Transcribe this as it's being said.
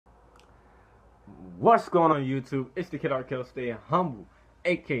What's going on YouTube? It's the Kid Kill Stay Humble,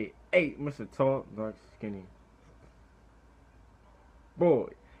 aka Mr. Tall, Dark, Skinny Boy.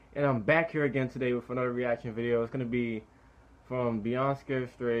 And I'm back here again today with another reaction video. It's gonna be from Beyond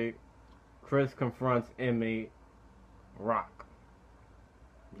Scared Straight, Chris Confronts Immate, Rock.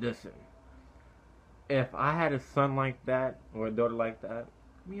 Listen, if I had a son like that or a daughter like that,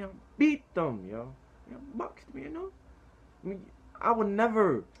 I mean, I'd beat them, yo. Boxed me, you know. I mean, I would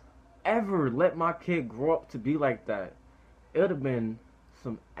never ever let my kid grow up to be like that. It would have been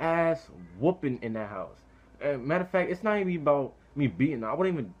some ass whooping in that house. Matter of fact, it's not even about me beating them. I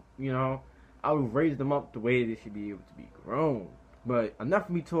wouldn't even, you know, I would raise them up the way they should be able to be grown. But enough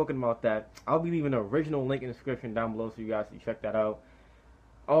of me talking about that. I'll be leaving the original link in the description down below so you guys can check that out.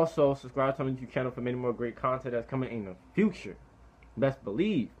 Also, subscribe to my YouTube channel for many more great content that's coming in the future. Best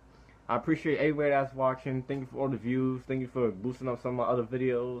believe. I appreciate everybody that's watching. Thank you for all the views. Thank you for boosting up some of my other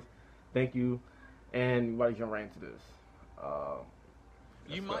videos. Thank you, and we're about to jump right into this.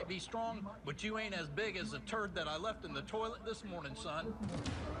 You might be strong, but you ain't as big as the turd that I left in the toilet this morning, son.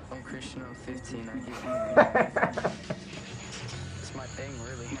 I'm Christian, I'm 15, I get angry. It's my thing,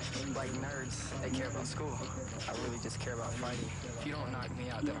 really. Like nerds, they care about school. I really just care about fighting. If you don't knock me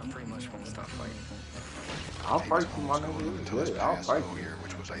out, then I pretty much won't stop fighting. I'll fight you, my nigga. I'll fight you.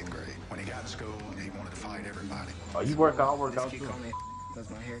 Which was 8th grade. When he got to school, he wanted to fight everybody. Oh, you work out, I'll work out too. That's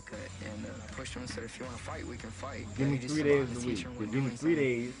my haircut, and pushed him and said, if you want to fight, we can fight. Give me 3 days a week. Give me 3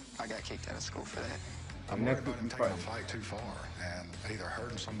 days. I got kicked out of school for that. I'm worried about him taking a fight too far and either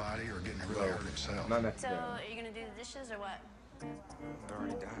hurting somebody or getting really hurt himself. Not necessarily. So, are you gonna do the dishes or what?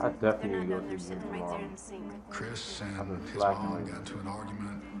 I definitely They're go not done, to they're the sitting right there in the sink. Chris and his mom got into an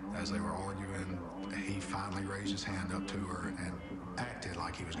argument. As they were arguing, he finally raised his hand up to her and acted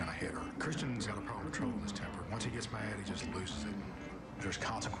like he was going to hit her. Christian's got a problem controlling his temper. Once he gets mad, he just loses it. There's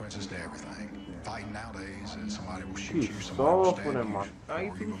consequences to everything. Fighting nowadays, and somebody will shoot you, somebody will stab you, Why you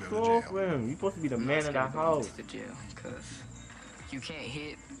or you too will go to soft jail. for him? You supposed to be the man of the house. To jail, because you can't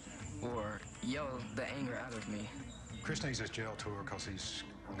hit or yell the anger out of me. Chris needs this jail tour because he's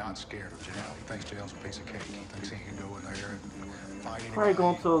not scared of jail. He thinks jail's a piece of cake. He thinks he can go in there and fight anybody. Probably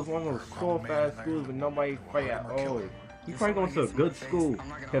going to one of those soft ass schools with nobody fight at all. He probably going to a good school.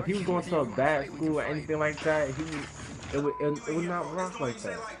 If he was going to a bad school or anything like that, it would not rock like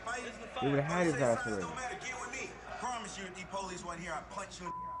that. He would have had his ass already. Promise you, if these police weren't here, I'd punch you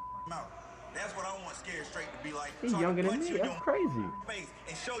in the mouth. That's what I want Scared Straight to be like. He's younger than me. That's crazy.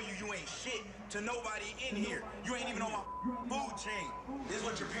 And show you you ain't shit to nobody in here. You ain't even on my food chain. This is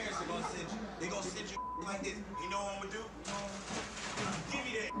what your parents are gonna send you. They gonna send you like this. You know what I'm gonna do? Give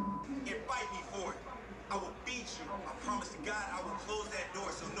me that and fight me for it. I will beat you. I promise to God I will close that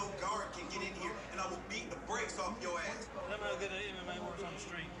door so no guard can get in here, and I will beat the brakes off your ass. Let me know that MMA works on the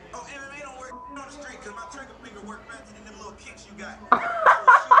street. Oh, MMA don't work on the street because my trigger finger work faster than them little kicks you got. I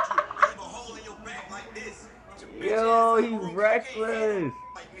will shoot you. Leave a hole in your back like this. Yo, he's reckless.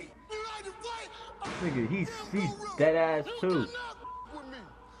 Like me. Nigga, he's dead ass too.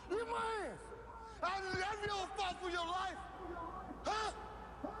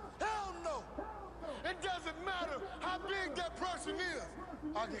 It doesn't matter how big that person is.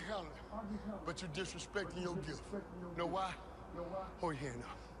 I can handle it. But you're disrespecting your gift. Know why? Hold your hand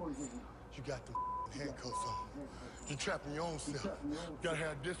up. You got them handcuffs on. You're trapping your own self. You gotta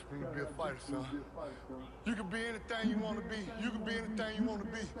have discipline to be a fighter, son. You can be anything you want to be. You can be anything you want to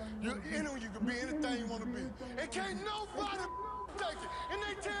be. You can be anything you want to be. And can't nobody take it. And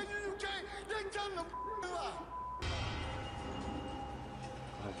they tell you you can't. They tell them to lie.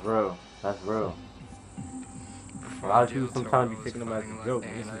 That's real. That's real. A lot of people sometimes be taking them as a joke.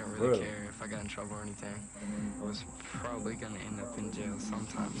 And I didn't really care if I got in trouble or anything. I was probably gonna end up in jail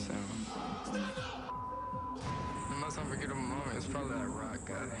sometime soon. The most unforgettable moment was probably that Rock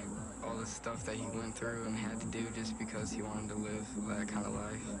guy. All the stuff that he went through and had to do just because he wanted to live that kind of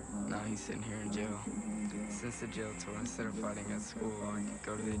life. Now he's sitting here in jail. Since the jail tour, instead of fighting at school, I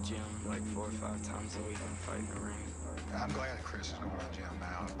go to the gym like 4 or 5 times a week and fight in the ring. I'm glad that Chris is going to the gym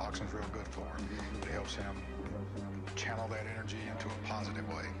now. Boxing's real good for him. It helps him channel that energy into a positive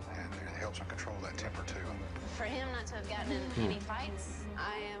way, and it helps him control that temper too. For him not to have gotten in any fights,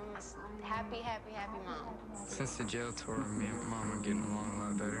 I am a happy mom. Since the jail tour, me and Mom are getting along a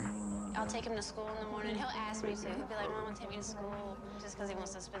lot better. I'll take him to school in the morning. He'll ask me to. He'll be like, Mama, take me to school just because he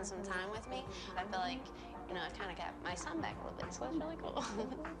wants to spend some time with me. I feel like, you know, I kind of got my son back a little bit, so it's really cool.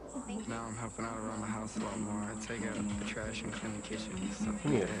 Thank you. Now I'm helping out around the house a lot more. I take out the trash and clean the kitchen and stuff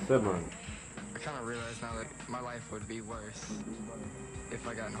Yeah, like that. sibling. I kind of realize now that my life would be worse if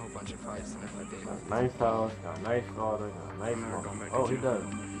I got in a whole bunch of fights than if I did. Nice house, got a nice daughter, got a nice mom. Oh, he does.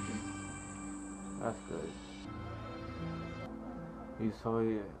 That's good. He's so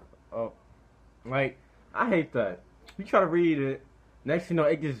yeah. Oh, like I hate that. You try to read it, next you know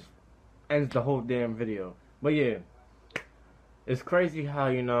it just ends the whole damn video. But yeah, it's crazy how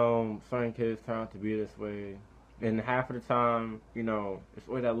certain kids turn out to be this way, and half of the time it's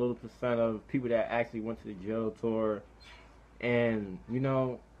only that little percent of people that actually went to the jail tour, and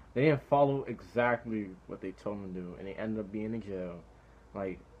they didn't follow exactly what they told them to do, and they ended up being in jail.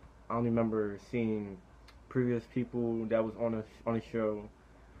 Like I don't remember seeing previous people that was on a show,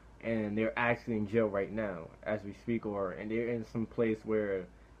 and they're actually in jail right now as we speak, and they're in some place where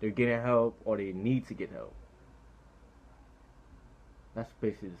they're getting help or they need to get help. That's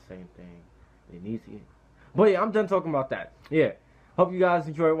basically the same thing. They need to get. But yeah, I'm done talking about that. Yeah, hope you guys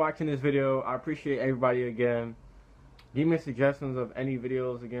enjoyed watching this video. I appreciate everybody again. Give me suggestions of any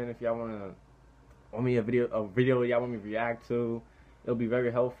videos again if y'all want me a video y'all want me to react to. It'll be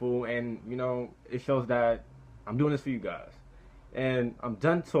very helpful, and it shows that I'm doing this for you guys. And I'm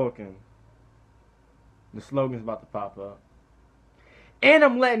done talking. The slogan's about to pop up, and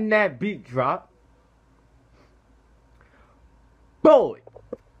I'm letting that beat drop. Boy.